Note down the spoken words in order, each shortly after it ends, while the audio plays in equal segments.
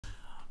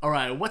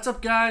Alright, what's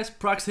up guys?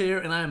 Prox here,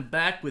 and I am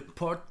back with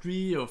part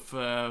 3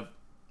 of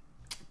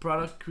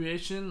product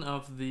creation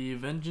of the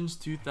Vengeance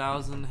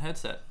 2000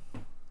 headset.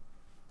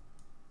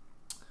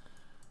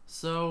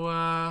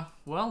 So,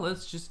 well,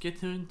 let's just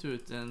get into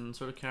it and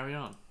sort of carry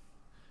on.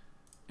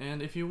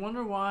 And if you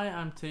wonder why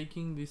I'm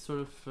taking these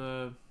sort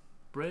of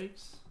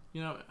breaks,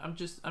 you know,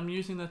 I'm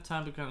using that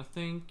time to kind of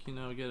think, you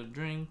know, get a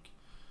drink,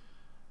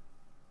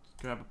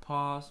 grab a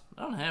pause.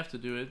 I don't have to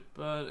do it,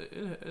 but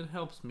it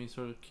helps me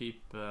sort of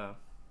keep the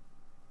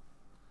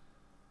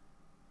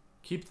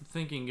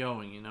thinking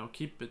going, you know,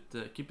 keep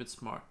it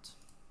smart,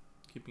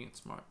 keeping it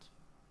smart,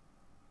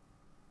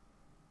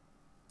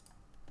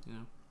 you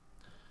know.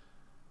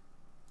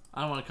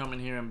 I don't want to come in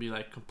here and be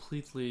like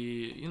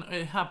completely, you know,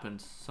 it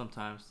happens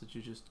sometimes that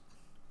you just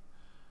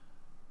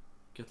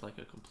get like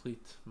a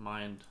complete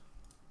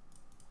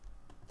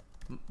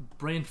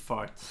brain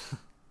fart.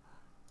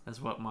 That's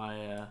what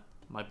my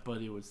my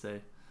buddy would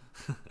say.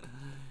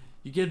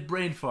 You get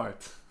brain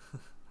fart.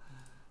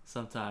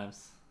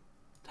 Sometimes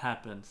it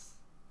happens.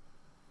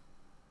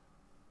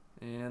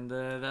 And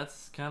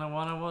that's kind of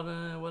what I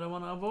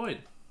want to avoid.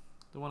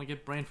 Don't want to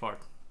get brain fart.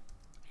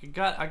 I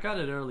got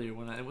it earlier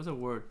when it was a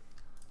word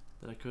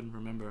that I couldn't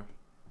remember,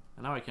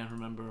 and now I can't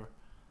remember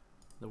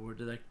the word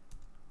that I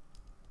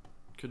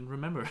couldn't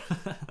remember.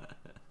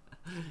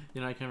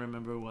 You know, I can't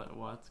remember what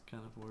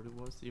kind of word it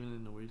was, even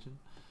in Norwegian.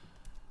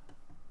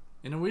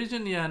 In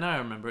Norwegian, yeah, now I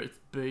remember. It's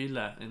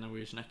bøyle in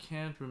Norwegian. I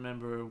can't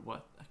remember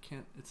what.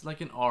 It's like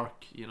an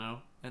arc, you know,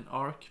 an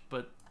arc,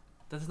 but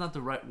that's not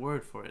the right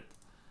word for it.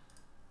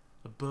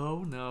 A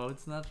bow? No,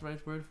 it's not the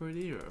right word for it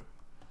either.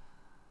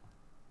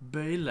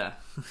 Bøyle.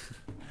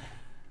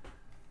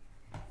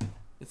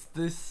 It's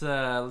this,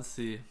 let's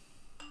see.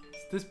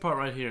 It's this part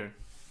right here.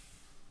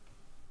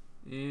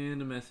 In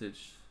the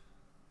message.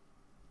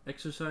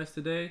 Exercise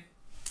today?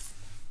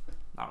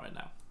 Not right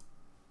now.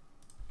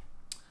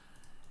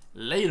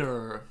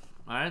 Later!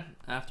 Alright,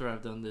 after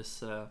I've done this,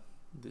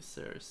 this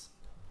series.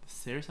 This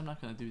series? I'm not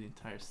gonna do the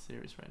entire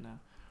series right now.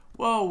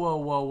 Whoa, whoa,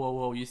 whoa, whoa,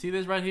 whoa. You see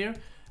this right here?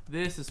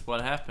 This is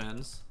what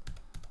happens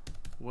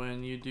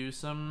when you do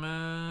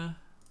some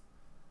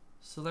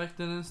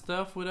selecting and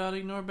stuff without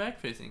ignore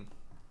backfacing.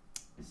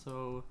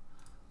 So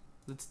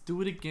let's do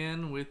it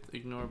again with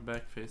ignore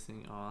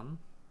backfacing on.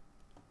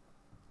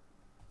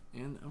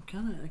 And I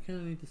kind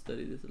of need to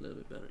study this a little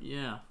bit better.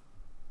 Yeah,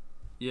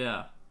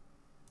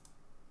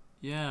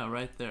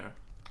 right there.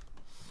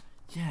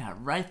 Yeah,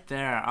 right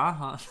there.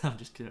 I'm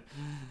just kidding.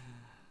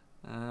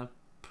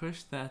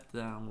 Push that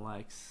down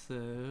like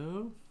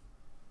so.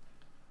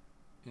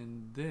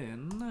 And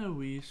then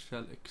we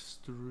shall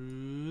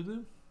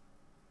extrude,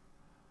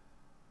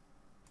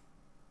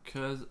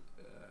 cause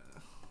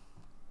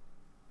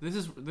this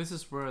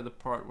is where the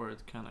part where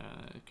it kind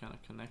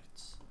of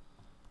connects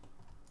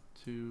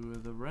to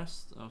the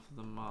rest of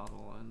the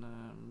model, and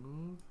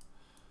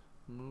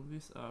move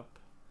this up.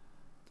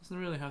 Doesn't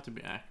really have to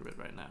be accurate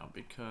right now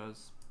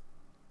because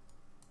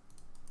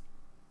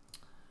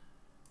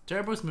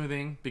turbo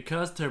smoothing.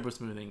 Because turbo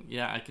smoothing.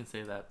 Yeah, I can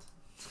say that.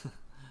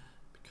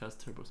 Because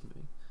turbo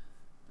smoothing.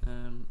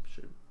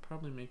 Should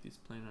probably make these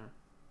planar.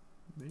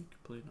 Make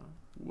planar.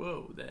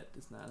 Whoa, that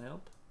does not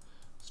help.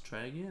 Let's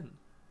try again.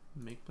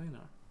 Make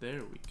planar.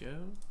 There we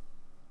go.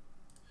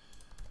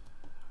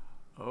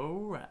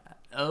 Alright.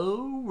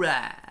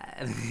 Alright.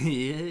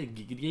 Yeah.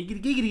 Giggity,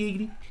 giggity,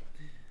 giggity, giggity.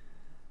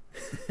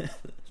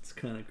 That's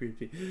kind of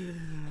creepy.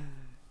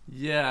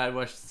 Yeah, I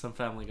watched some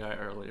Family Guy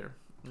earlier.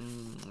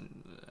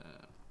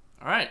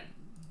 Alright.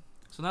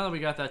 So now that we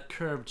got that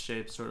curved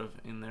shape sort of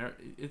in there,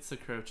 it's a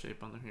curved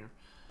shape under here.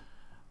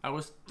 I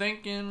was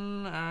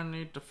thinking I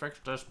need to fix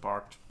this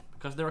part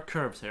because there are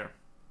curves here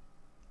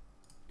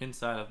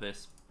inside of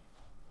this.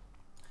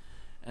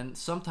 And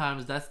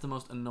sometimes that's the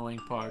most annoying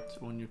part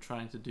when you're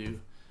trying to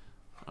do...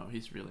 Oh,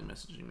 he's really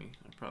messaging me.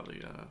 I probably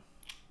gotta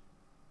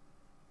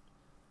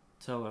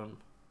tell him.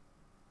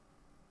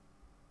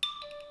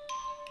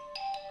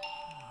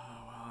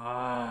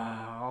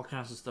 All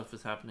kinds of stuff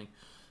is happening.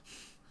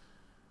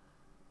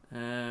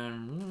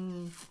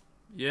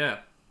 Yeah.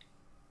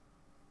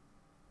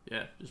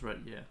 Yeah, just right,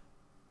 yeah.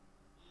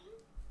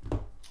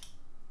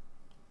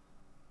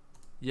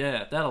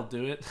 Yeah, that'll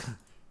do it.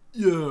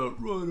 Yeah,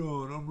 right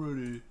on, I'm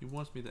ready. He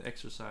wants me to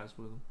exercise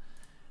with him.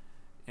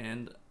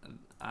 And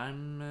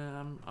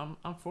I'm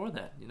for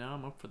that, you know,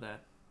 I'm up for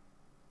that.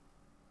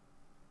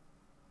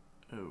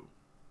 Oh.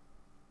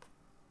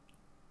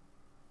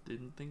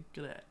 Didn't think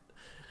of that.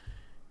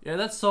 Yeah,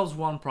 that solves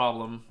one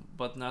problem,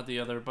 but not the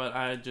other, but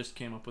I just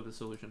came up with a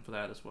solution for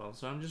that as well.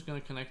 So I'm just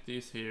gonna connect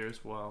these here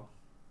as well.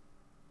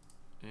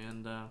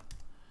 And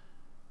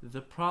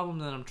the problem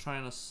that I'm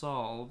trying to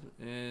solve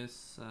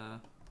is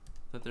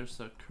that there's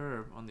a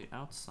curve on the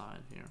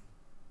outside here.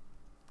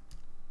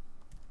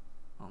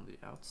 On the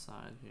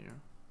outside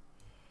here.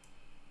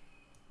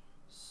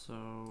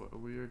 So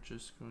we're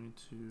just going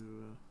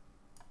to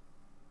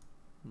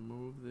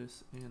move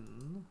this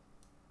in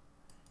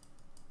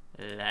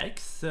like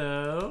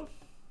so.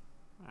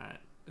 Alright,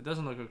 it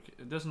doesn't look okay.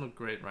 It doesn't look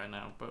great right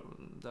now, but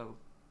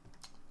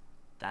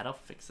That'll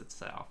fix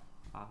itself.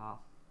 Uh-huh.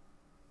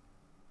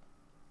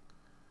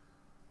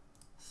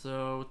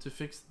 So to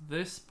fix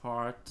this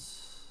part,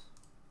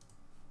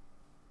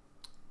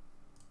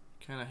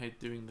 kind of hate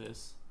doing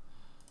this,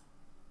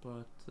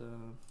 but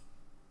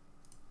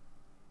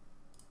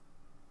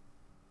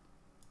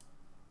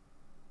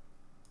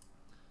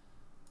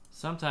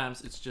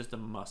sometimes it's just a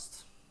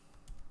must.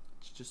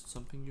 It's just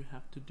something you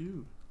have to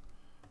do.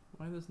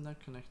 Why doesn't that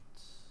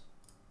connect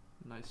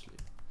nicely?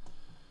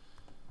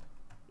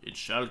 It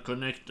shall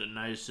connect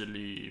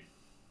nicely.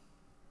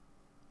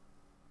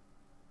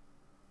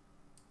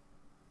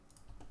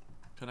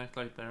 Connect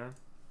like there.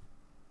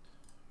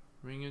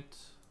 Ring it.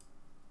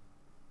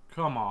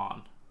 Come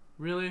on.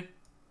 Really? You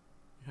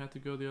had to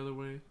go the other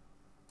way?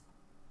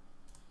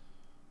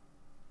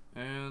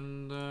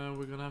 And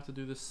we're gonna have to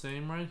do the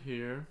same right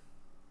here.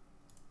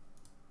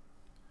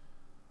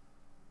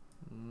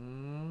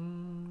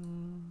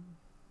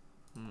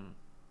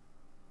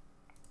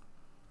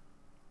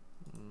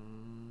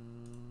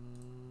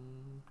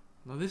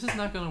 No, this is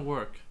not gonna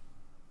work.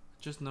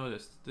 Just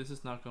noticed. This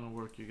is not gonna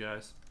work, you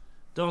guys.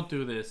 Don't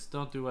do this.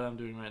 Don't do what I'm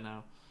doing right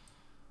now.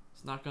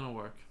 It's not gonna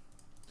work.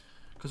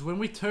 Because when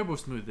we turbo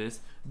smooth this,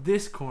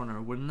 this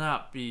corner will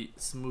not be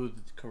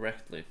smoothed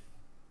correctly.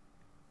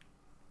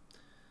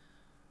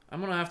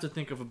 I'm gonna have to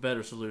think of a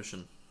better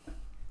solution.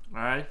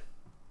 Alright?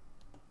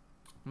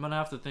 I'm gonna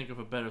have to think of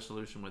a better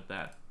solution with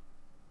that.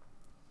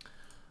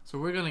 So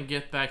we're gonna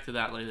get back to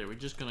that later. We're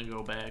just gonna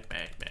go back.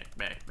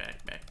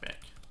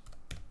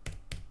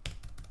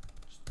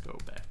 Just go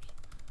back.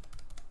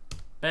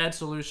 Bad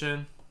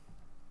solution.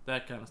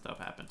 That kind of stuff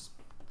happens.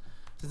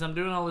 Since I'm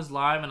doing all this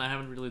live and I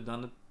haven't really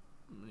done it,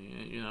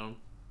 you know,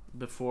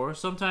 before.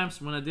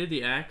 Sometimes when I did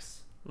the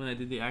axe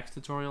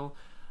tutorial,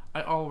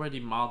 I already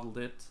modeled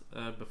it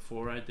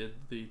before I did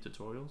the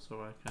tutorial,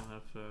 so I kind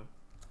of,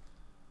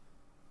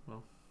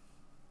 well,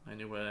 I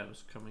knew what I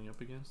was coming up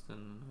against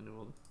and I knew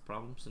all the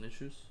problems and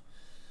issues.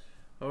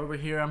 However,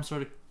 here I'm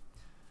sort of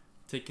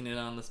taking it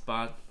on the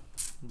spot,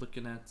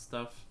 looking at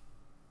stuff.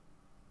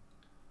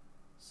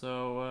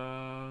 So,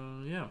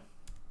 yeah.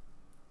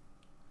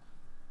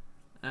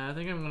 I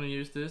think I'm going to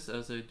use this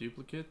as a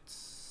duplicate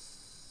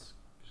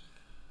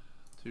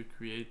to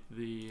create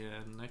the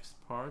next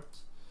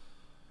part.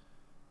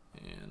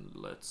 And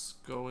let's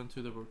go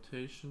into the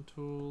rotation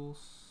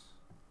tools.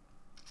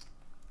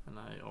 And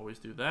I always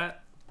do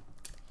that.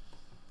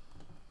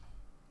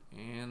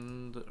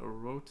 And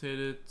rotate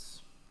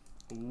it.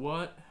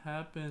 What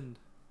happened?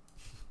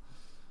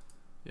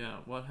 Yeah,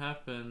 what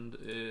happened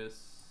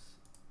is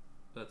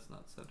that's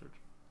not centered.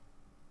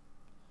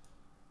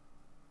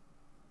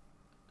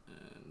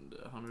 And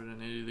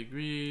 180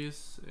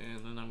 degrees,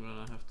 and then I'm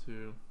gonna have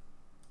to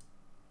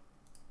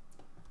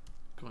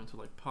go into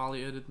like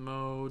poly edit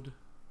mode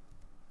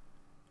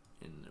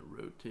and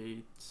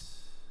rotate,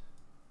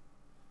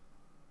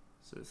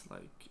 so it's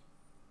like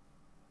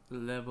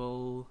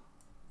leveled,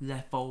 and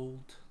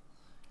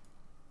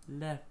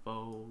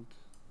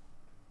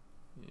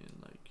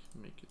like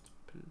make it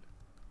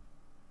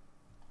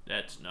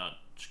that's not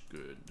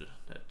good,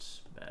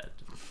 that's bad.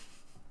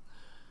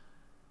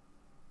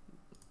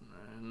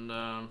 And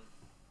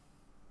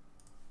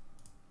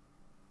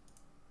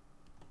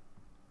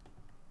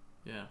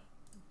yeah,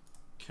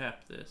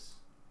 cap this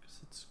because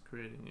it's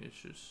creating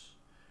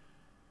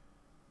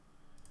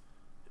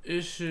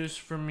issues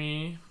for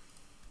me.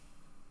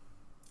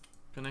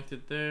 Connect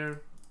it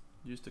there,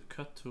 use the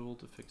cut tool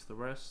to fix the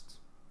rest.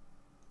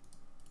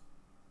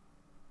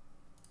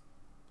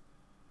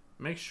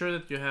 Make sure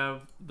that you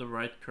have the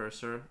right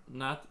cursor,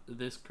 not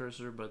this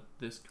cursor but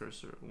this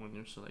cursor when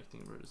you're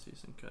selecting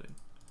vertices and cutting,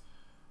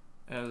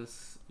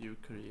 else you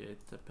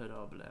create a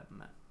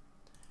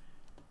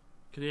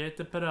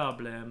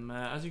problem.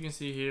 As you can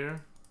see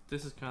here,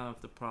 this is kind of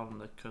the problem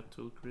that cut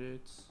tool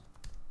creates.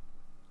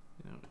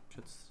 You know,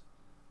 it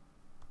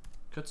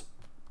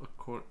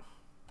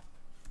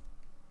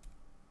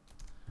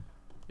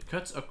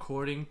cuts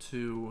according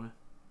to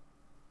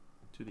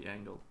the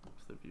angle of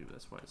the view.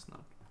 That's why it's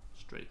not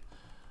straight.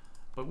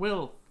 But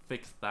we'll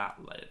fix that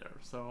later.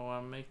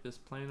 So make this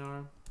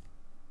planar.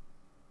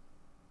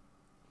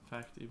 In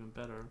fact, even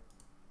better.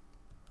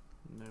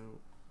 No,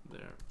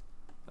 there.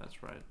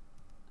 That's right.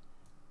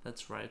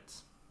 That's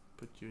right.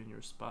 Put you in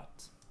your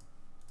spot.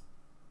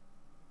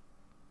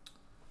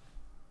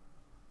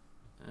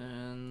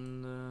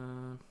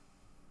 And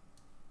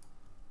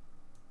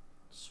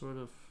sort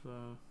of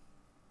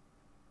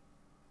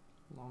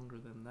longer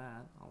than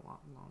that, a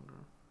lot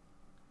longer.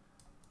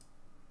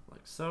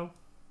 Like so.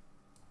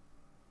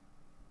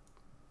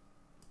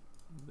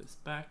 This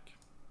back.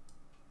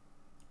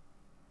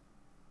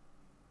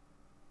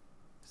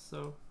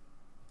 So.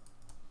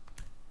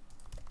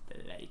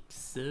 Like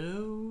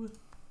so.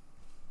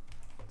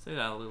 Say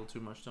that a little too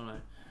much, don't I?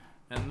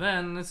 And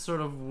then this sort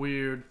of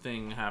weird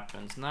thing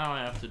happens. Now I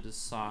have to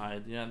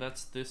decide. Yeah,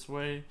 that's this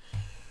way.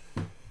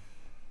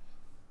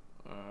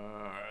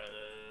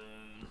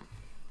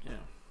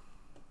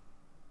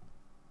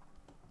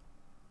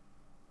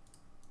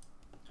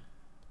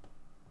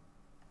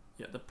 Yeah.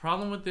 Yeah, the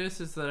problem with this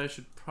is that I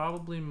should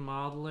probably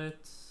model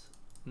it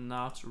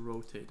not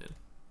rotated.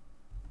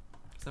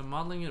 Because I'm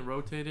modeling it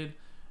rotated,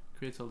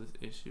 creates all these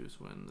issues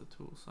when the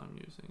tools I'm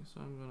using. So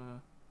I'm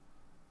gonna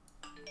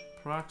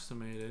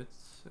approximate it,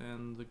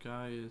 and the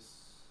guy is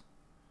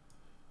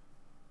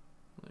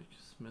like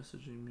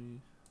messaging me.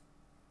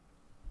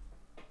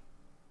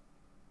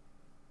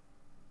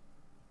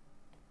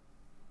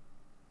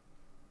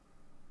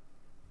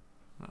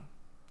 No,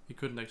 he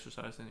couldn't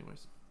exercise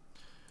anyways.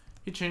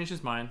 He changed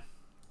his mind.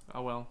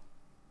 Oh well.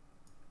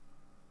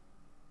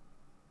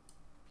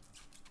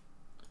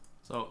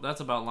 So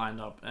that's about lined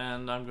up,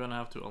 and I'm gonna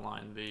have to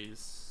align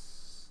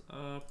these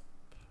up.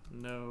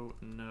 No,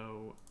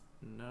 no,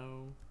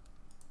 no.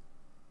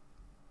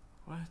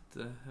 What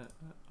the heck?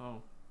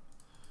 Oh.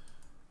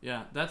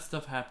 Yeah, that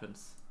stuff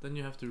happens. Then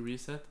you have to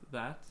reset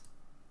that.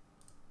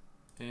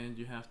 And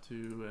you have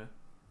to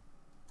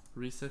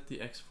reset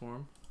the X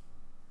form.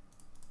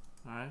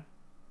 Alright.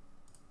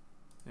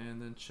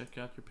 And then check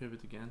out your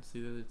pivot again.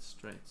 See that it's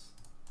straight.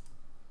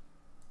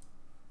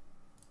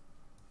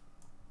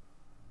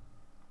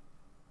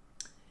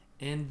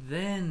 And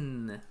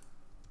then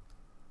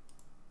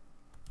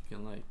you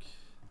can like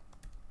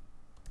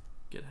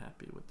get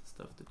happy with the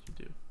stuff that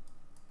you do.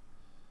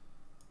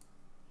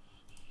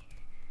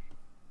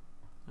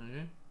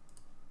 Okay.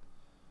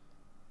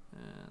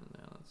 And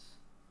now let's,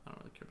 I don't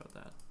really care about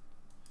that.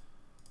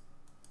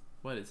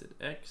 What is it?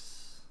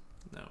 X?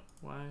 No.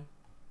 Y?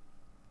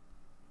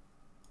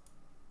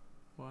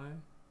 Y?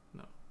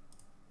 No.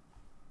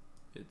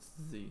 It's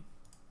Z.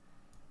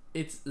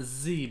 It's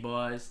Z,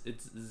 boys.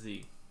 It's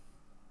Z.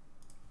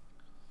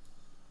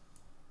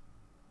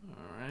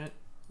 Alright.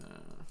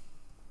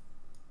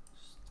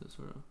 Just to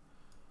sort of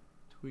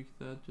tweak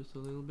that just a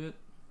little bit.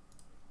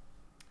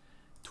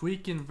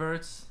 Tweak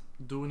inverts,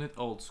 doing it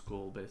old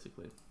school,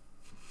 basically.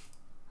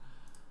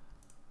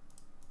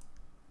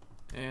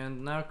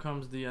 And now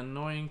comes the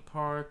annoying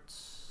part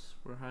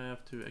where I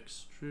have to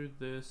extrude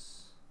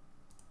this.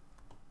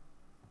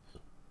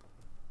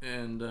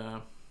 And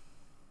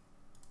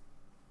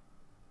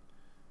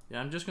yeah,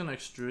 I'm just gonna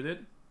extrude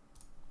it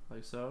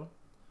like so.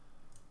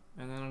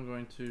 And then I'm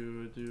going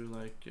to do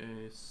like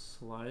a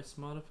slice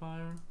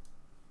modifier.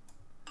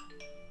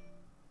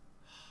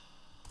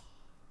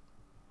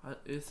 What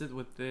is it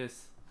with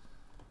this?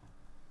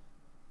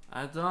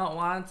 I don't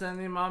want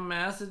any more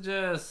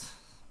messages.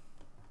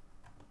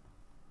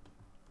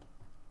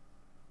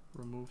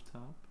 Remove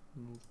top,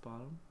 remove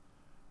bottom.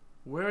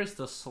 Where is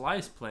the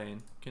slice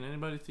plane? Can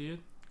anybody see it?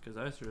 Because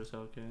I sure as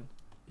hell can.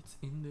 It's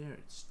in there,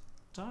 it's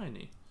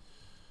tiny.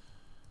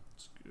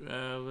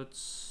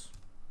 Let's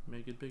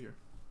make it bigger.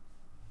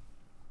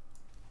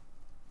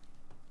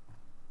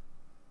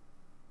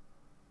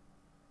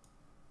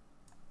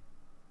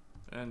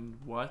 And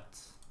what?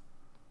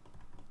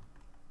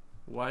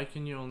 Why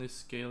can you only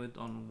scale it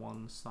on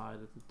one side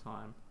at a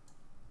time?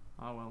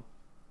 Ah well.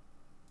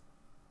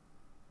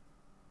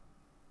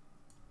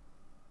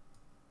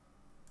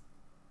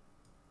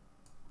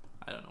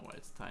 I don't know why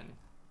it's tiny.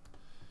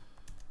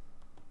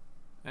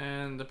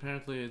 And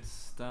apparently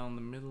it's down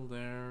the middle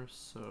there,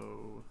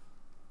 so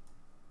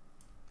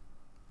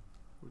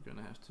we're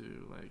gonna have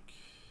to like,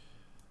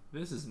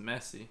 this is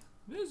messy.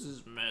 This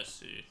is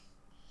messy.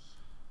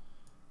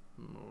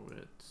 Move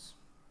it.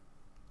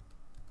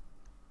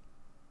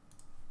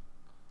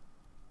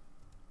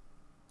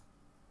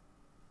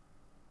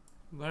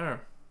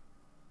 There.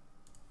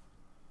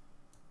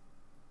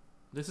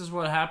 This is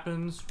what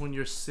happens when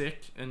you're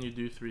sick and you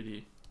do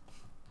 3D.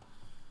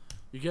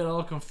 You get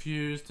all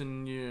confused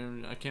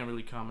and I can't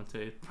really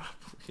commentate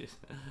properly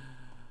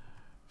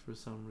for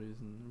some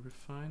reason.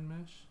 Refine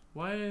mesh?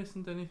 Why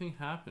isn't anything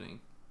happening?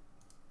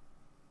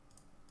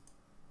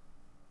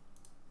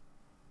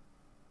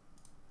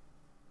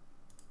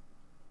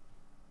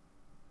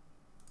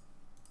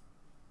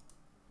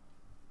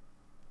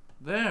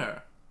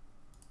 There.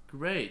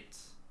 Great.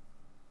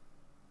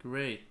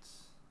 Great.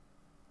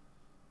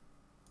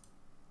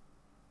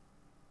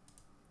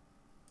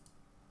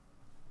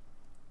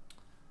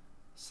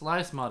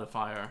 Slice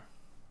modifier.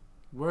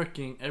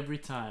 Working every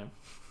time.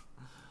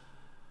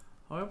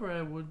 However,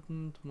 I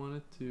wouldn't want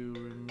it to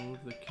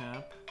remove the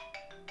cap.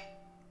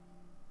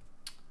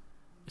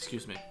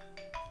 Excuse me.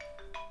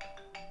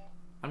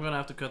 I'm gonna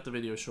have to cut the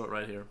video short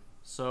right here.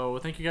 So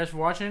thank you guys for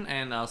watching,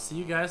 and I'll see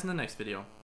you guys in the next video.